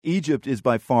Egypt is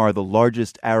by far the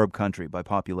largest Arab country by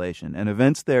population, and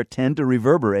events there tend to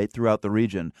reverberate throughout the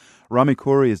region. Rami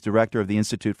Khouri is director of the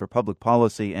Institute for Public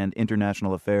Policy and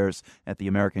International Affairs at the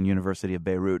American University of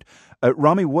Beirut.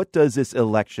 Rami, what does this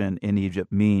election in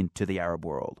Egypt mean to the Arab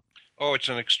world? Oh, it's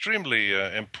an extremely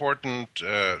important,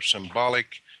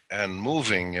 symbolic, and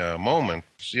moving moment.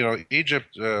 You know,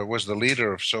 Egypt was the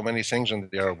leader of so many things in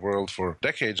the Arab world for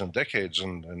decades and decades,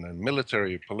 and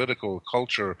military, political,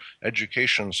 culture,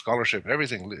 education, scholarship,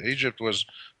 everything. Egypt was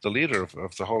the leader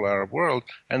of the whole Arab world,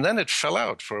 and then it fell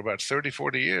out for about 30,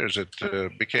 40 years. It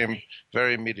became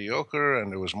very mediocre,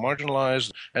 and it was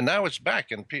marginalized, and now it's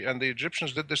back, and the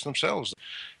Egyptians did this themselves.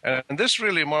 And this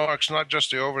really marks not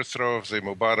just the overthrow of the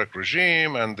Mubarak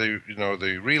regime and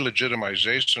the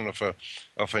re-legitimization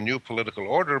of a new political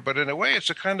order, but in a way it's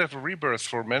a kind of a rebirth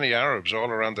for many Arabs all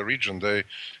around the region.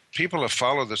 People have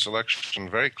followed this election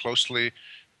very closely,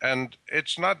 and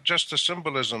it's not just a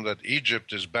symbolism that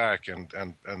Egypt is back and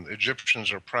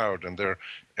Egyptians are proud and they're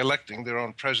electing their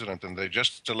own president, and they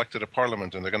just elected a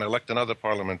parliament and they're going to elect another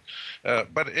parliament.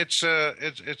 But it's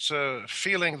a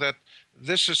feeling that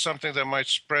this is something that might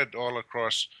spread all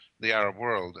across the Arab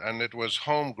world, and it was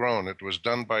homegrown. It was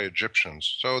done by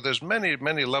Egyptians. So there's many,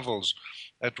 many levels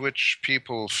at which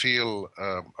people feel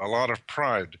a lot of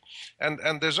pride.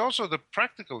 And there's also the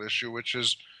practical issue, which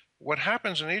is what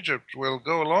happens in Egypt will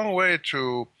go a long way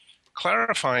to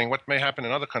clarifying what may happen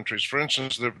in other countries. For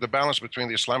instance, the balance between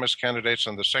the Islamist candidates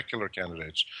and the secular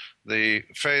candidates, the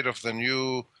fate of the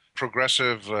new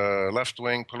progressive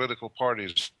left-wing political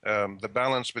parties, the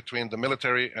balance between the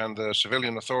military and the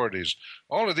civilian authorities.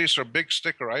 All of these are big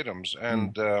sticker items,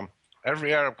 and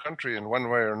every Arab country in one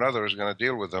way or another is going to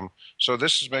deal with them. So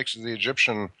this makes the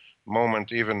Egyptian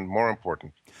moment even more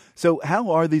important. So how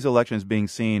are these elections being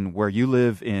seen where you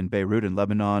live in Beirut in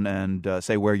Lebanon and,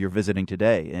 say, where you're visiting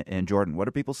today in Jordan? What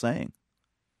are people saying?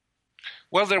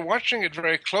 Well, they're watching it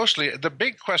very closely. The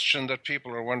big question that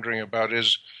people are wondering about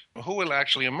is who will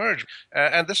actually emerge.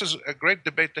 And this is a great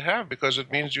debate to have, because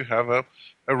it means you have a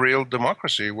real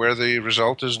democracy where the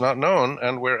result is not known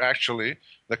and where actually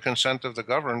the consent of the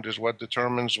governed is what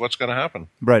determines what's going to happen.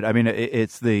 Right. I mean,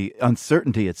 it's the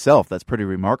uncertainty itself that's pretty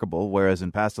remarkable, whereas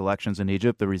in past elections in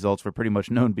Egypt, the results were pretty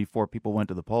much known before people went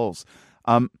to the polls.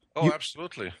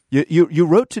 Absolutely. You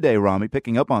wrote today, Rami,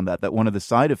 picking up on that one of the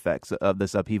side effects of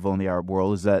this upheaval in the Arab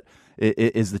world is that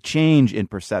is the change in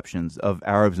perceptions of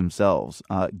Arabs themselves,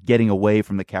 getting away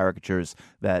from the caricatures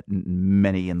that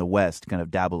many in the West kind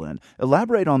of dabble in.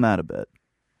 Elaborate on that a bit.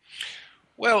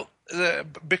 Well,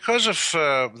 because of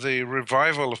the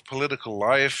revival of political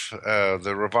life,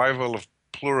 the revival of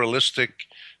pluralistic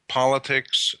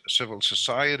politics, civil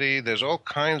society, there's all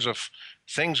kinds of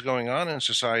things going on in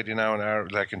society now,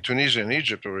 like in Tunisia and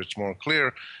Egypt, where it's more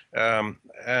clear.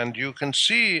 And you can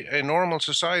see a normal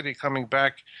society coming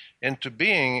back into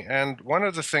being. And one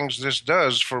of the things this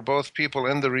does for both people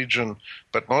in the region,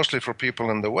 but mostly for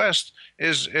people in the West,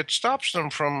 is it stops them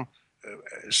from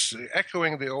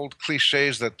echoing the old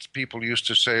cliches that people used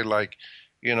to say, like,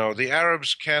 the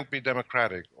Arabs can't be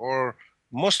democratic, or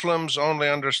Muslims only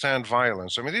understand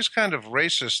violence. I mean, these kind of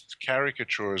racist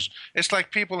caricatures, it's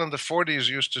like people in the 40s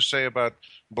used to say about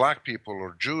black people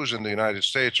or Jews in the United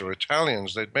States or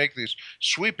Italians. They'd make these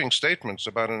sweeping statements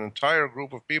about an entire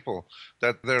group of people,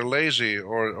 that they're lazy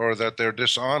or that they're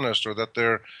dishonest or that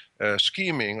they're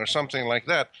scheming or something like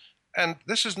that. And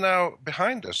this is now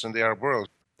behind us in the Arab world.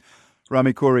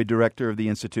 Rami Khouri, director of the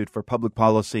Institute for Public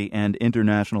Policy and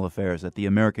International Affairs at the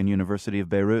American University of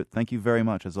Beirut. Thank you very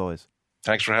much, as always.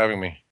 Thanks for having me.